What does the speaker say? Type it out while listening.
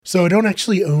So I don't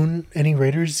actually own any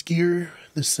Raiders gear.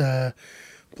 This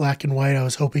black and white I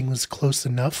was hoping was close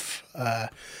enough.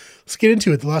 Let's get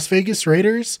into it. The Las Vegas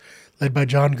Raiders, led by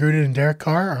John Gruden and Derek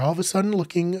Carr, are all of a sudden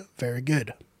looking very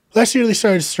good. Last year they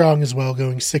started strong as well,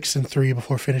 going 6-3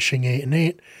 before finishing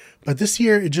 8-8. But this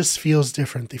year, it just feels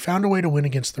different. They found a way to win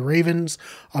against the Ravens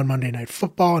on Monday Night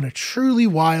Football in a truly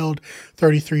wild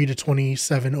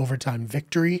 33-27 overtime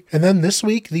victory. And then this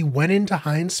week, they went into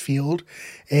Heinz Field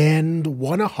and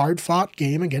won a hard-fought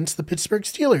game against the Pittsburgh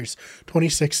Steelers,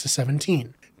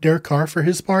 26-17. Derek Carr, for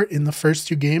his part, in the first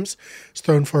two games, has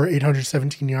thrown for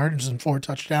 817 yards and 4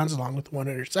 touchdowns, along with 1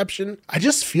 interception. I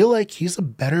just feel like he's a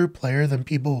better player than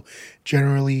people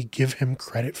generally give him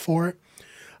credit for.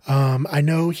 I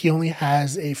know he only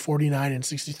has a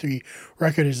 49-63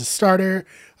 record as a starter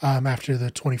after the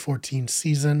 2014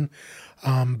 season.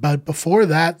 But before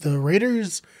that, the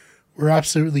Raiders were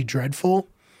absolutely dreadful.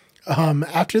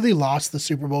 After they lost the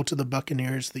Super Bowl to the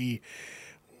Buccaneers, they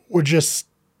were just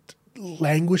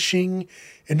languishing,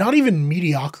 and not even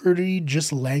mediocrity,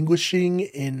 just languishing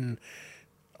in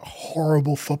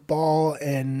horrible football,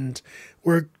 and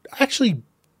were actually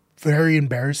very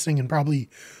embarrassing and probably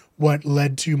what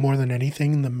led to more than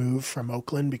anything the move from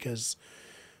Oakland, because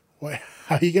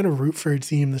how are you going to root for a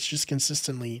team that's just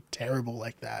consistently terrible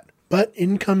like that? But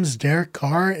in comes Derek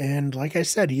Carr, and like I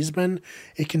said, he's been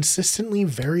a consistently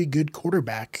very good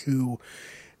quarterback who,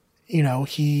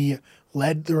 he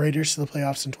led the Raiders to the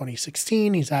playoffs in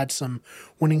 2016. He's had some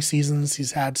winning seasons.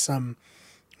 He's had some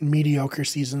mediocre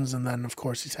seasons. And then, of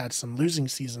course, he's had some losing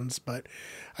seasons. But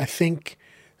I think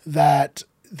that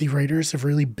the Raiders have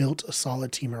really built a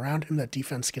solid team around him. That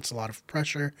defense gets a lot of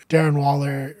pressure. Darren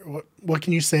Waller, what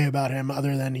can you say about him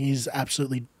other than he's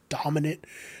absolutely dominant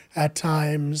at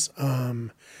times?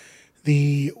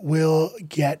 They will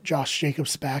get Josh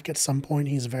Jacobs back at some point.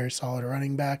 He's a very solid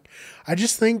running back. I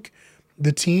just think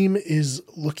the team is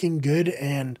looking good,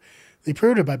 and they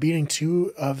proved it by beating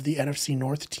 2 of the NFC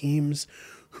North teams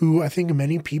who I think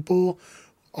many people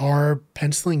are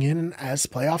penciling in as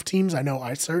playoff teams. I know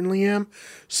I certainly am.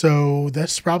 So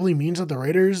this probably means that the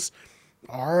Raiders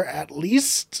are at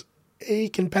least a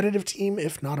competitive team,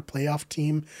 if not a playoff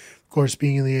team. Of course,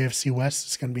 being in the AFC West,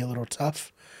 it's going to be a little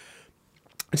tough.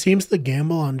 It seems the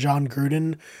gamble on John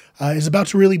Gruden is about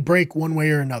to really break one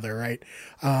way or another, right?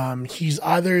 He's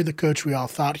either the coach we all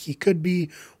thought he could be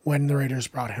when the Raiders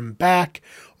brought him back,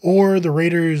 or the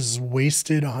Raiders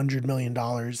wasted $100 million.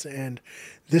 And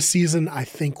this season, I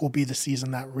think, will be the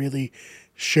season that really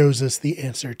shows us the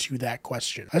answer to that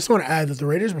question. I just want to add that the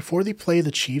Raiders, before they play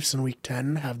the Chiefs in Week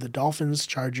 10, have the Dolphins,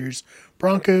 Chargers,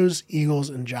 Broncos, Eagles,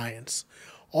 and Giants.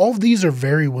 All of these are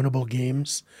very winnable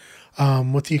games.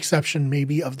 With the exception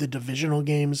maybe of the divisional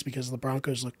games, because the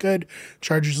Broncos look good,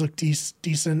 Chargers look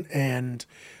decent, and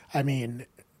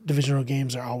divisional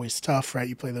games are always tough, right?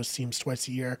 You play those teams twice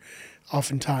a year.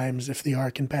 Oftentimes, if they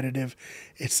are competitive,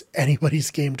 it's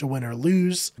anybody's game to win or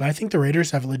lose. But I think the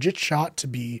Raiders have a legit shot to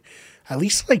be at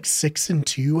least like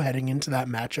 6-2 heading into that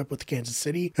matchup with Kansas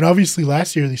City. And obviously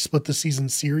last year they split the season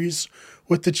series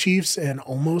with the Chiefs and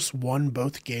almost won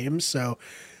both games. So,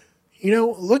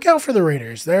 look out for the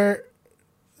Raiders. They're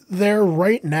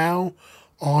right now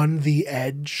on the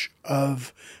edge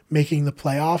of making the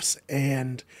playoffs.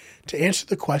 And to answer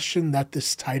the question that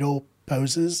this title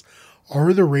poses,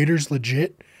 are the Raiders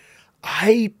legit?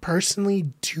 I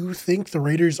personally do think the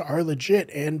Raiders are legit,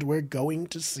 and we're going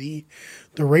to see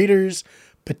the Raiders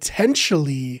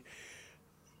potentially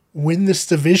win this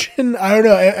division. I don't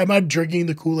know. Am I drinking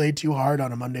the Kool-Aid too hard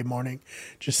on a Monday morning?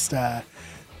 Just,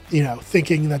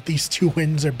 thinking that these 2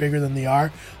 wins are bigger than they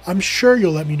are. I'm sure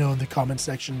you'll let me know in the comment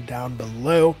section down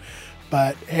below.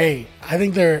 But hey, I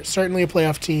think they're certainly a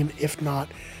playoff team, if not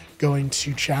going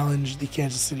to challenge the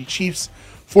Kansas City Chiefs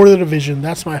for the division.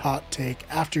 That's my hot take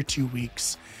after 2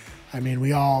 weeks.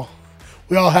 We all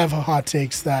have hot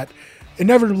takes that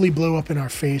inevitably blow up in our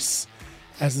face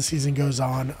as the season goes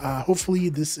on. Hopefully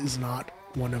this is not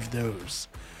one of those.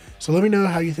 So let me know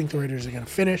how you think the Raiders are going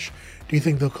to finish. Do you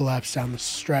think they'll collapse down the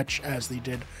stretch as they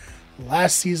did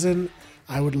last season?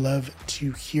 I would love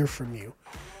to hear from you.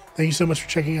 Thank you so much for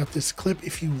checking out this clip.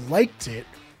 If you liked it,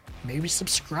 maybe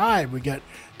subscribe. We got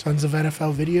tons of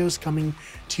NFL videos coming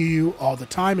to you all the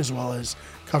time, as well as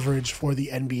coverage for the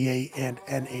NBA and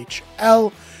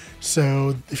NHL.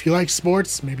 So if you like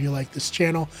sports, maybe you like this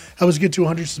channel. Help us get to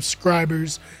 100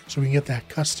 subscribers so we can get that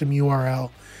custom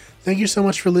URL. Thank you so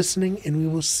much for listening, and we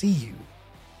will see you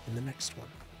in the next one.